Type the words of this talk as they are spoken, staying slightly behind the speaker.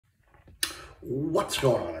What's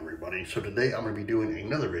going on, everybody? So today I'm going to be doing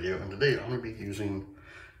another video, and today I'm going to be using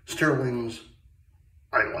Stirling's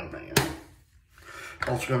eyeliner.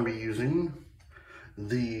 Also going to be using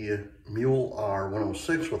the Mule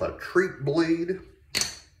R106 with a treat blade.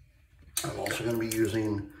 I'm also going to be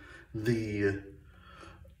using the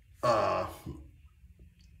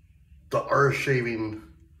Artist Shaving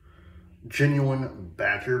Genuine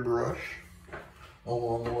Badger brush,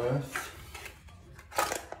 along with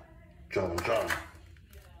John.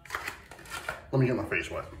 Let me get my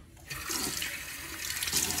face wet.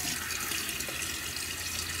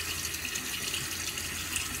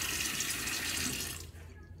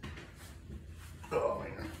 Oh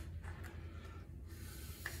man.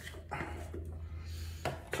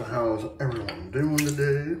 So how's everyone doing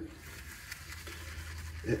today?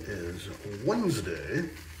 It is Wednesday.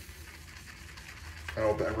 I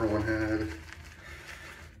hope everyone had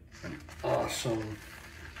an awesome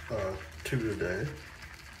Tuesday.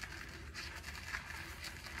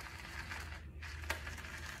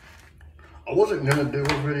 I wasn't gonna do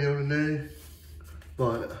a video today,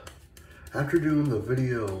 but after doing the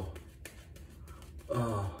video,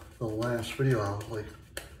 the last video, I was like,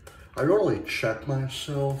 I normally check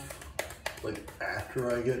myself like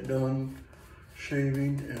after I get done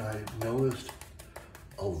shaving, and I noticed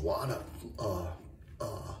a lot of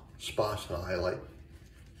spots that I like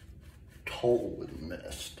totally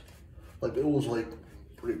missed. Like, it was like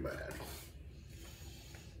pretty bad.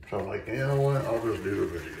 So I'm like, you know what, I'll just do the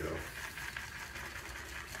video.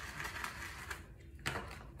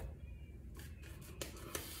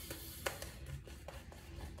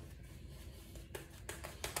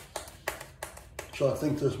 So I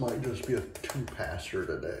think this might just be a two-passer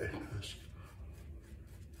today.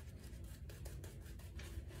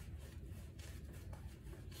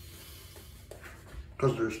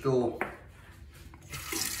 Because there's still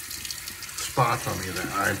spots on me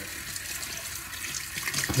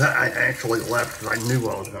that I actually left because I knew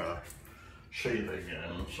I was gonna shave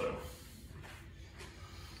again. So,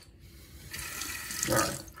 all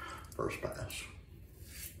right, first pass.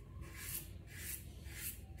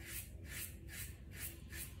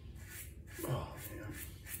 Oh man,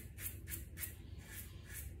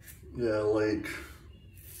 yeah, like.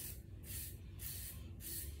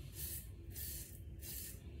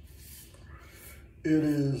 It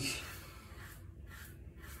is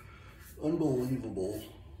unbelievable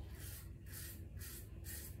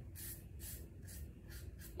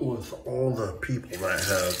with all the people that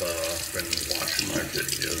have been watching my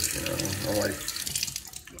videos, you know.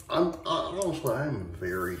 Honestly, I'm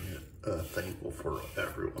very thankful for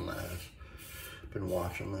everyone that has been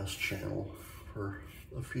watching this channel for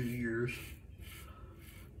a few years,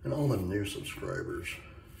 and all the new subscribers.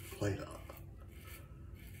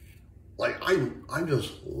 Like, I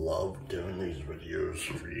just love doing these videos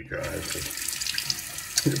for you guys.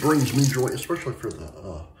 It brings me joy, especially for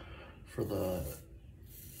the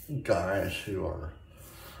guys who are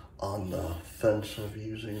on the fence of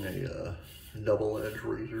using a double-edged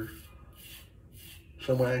razor.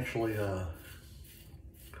 Someone actually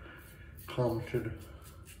commented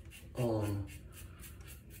on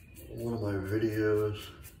one of my videos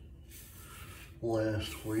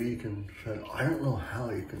last week and said, I don't know how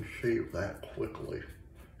you can shave that quickly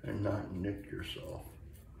and not nick yourself.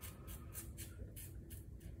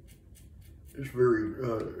 It's very,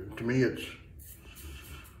 to me, it's,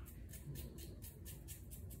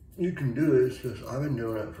 you can do it. It's just, I've been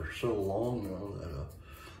doing it for so long now that,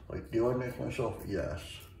 like, do I nick myself? Yes.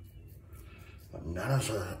 But not as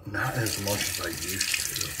much as I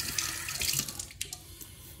used to.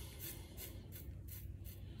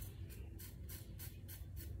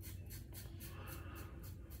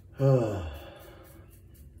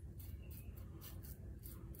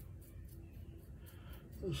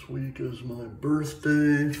 This week is my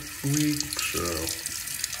birthday week, so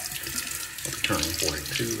I'll be turning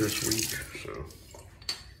 42 this week,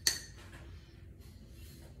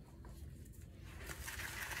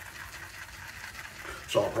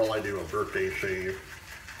 so I'll probably do a birthday shave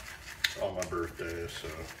on my birthday, so.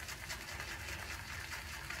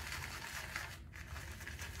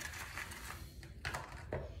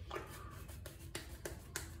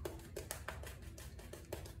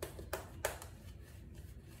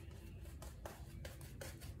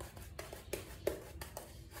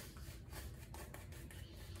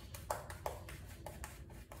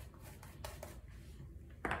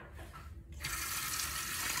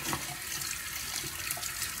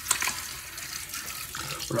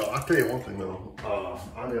 No, I'll tell you one thing though,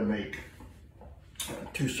 I'm gonna make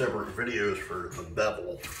 2 separate videos for the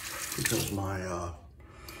bevel because my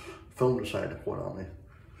phone decided to quit on me.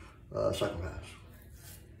 second pass.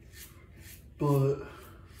 But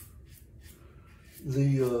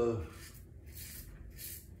the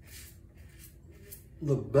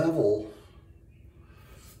bevel,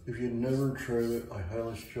 if you never tried it, I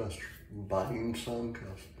highly suggest buying some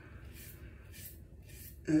because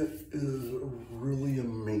it is really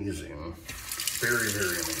amazing. Very,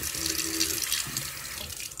 very amazing to use.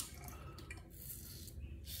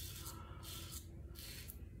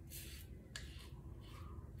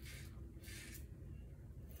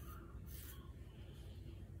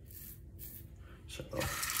 So,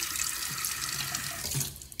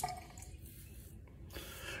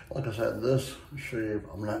 like I said, this shave,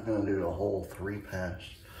 I'm not going to do a whole 3-pass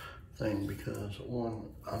thing because, one,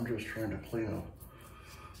 I'm just trying to clean up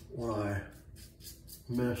what I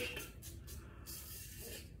missed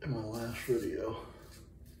in my last video.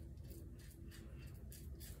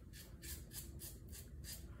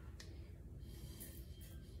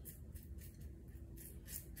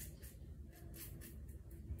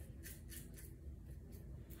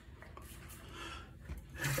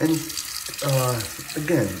 And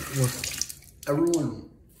again, with everyone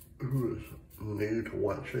who is new to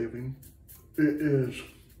wet shaving, it is,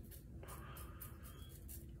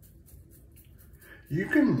 you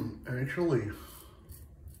can actually,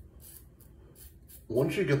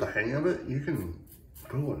 once you get the hang of it, you can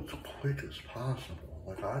go as quick as possible,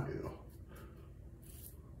 like I do.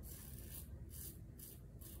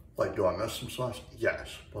 Like, do I miss some spots?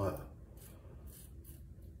 Yes, but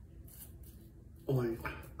like,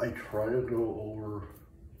 I try to go over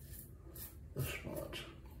the spots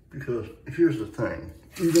because here's the thing: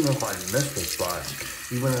 even if I miss the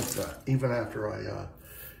spots, even after I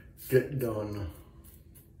get done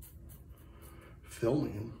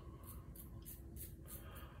filming,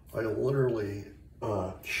 I literally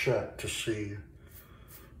check to see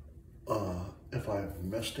if I've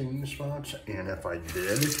missed any spots, and if I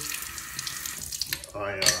did,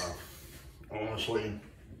 I honestly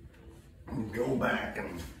go back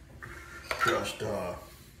and just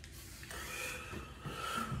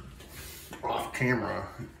off camera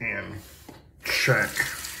and check,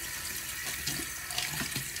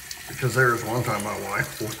 because there was one time my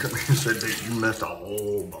wife looked at me and said that you missed a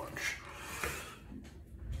whole bunch.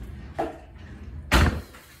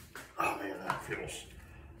 Oh man, that feels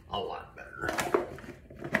a lot better.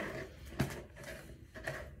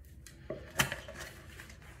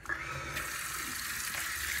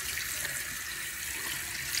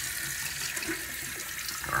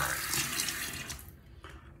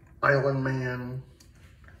 Island Man,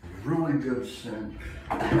 really good scent.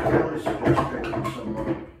 I really suggest picking some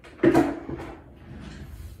up.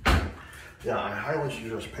 Yeah, I highly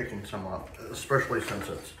suggest picking some up, especially since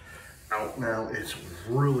it's out now. It's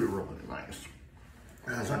really, really nice.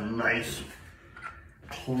 It has a nice,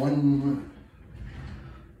 clean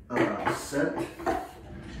scent,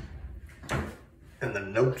 and the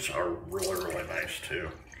notes are really, really nice too.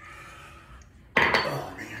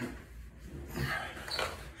 Oh man.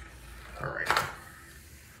 All right.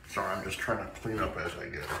 Sorry, I'm just trying to clean up as I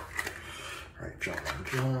go. All right,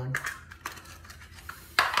 John.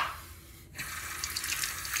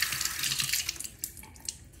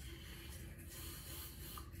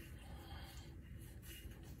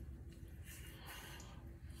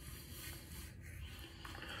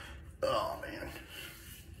 Oh man.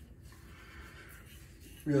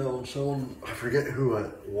 You know, someone, I forget who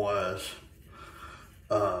it was.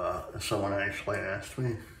 Someone actually asked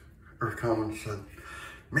me, or come and said,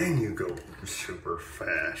 man, you go super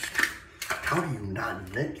fast. How do you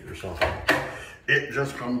not nick yourself? It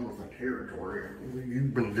just comes with the territory.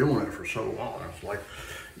 You've been doing it for so long. It's like,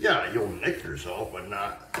 yeah, you'll nick yourself, but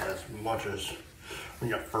not as much as when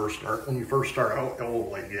you first start. When you first start out,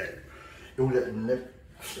 you'll get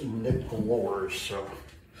nick galore. So,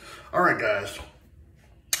 all right, guys.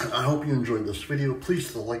 I hope you enjoyed this video. Please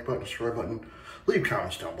hit the like button, subscribe button, leave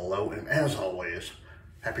comments down below, and as always,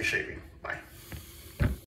 happy shaving. Bye.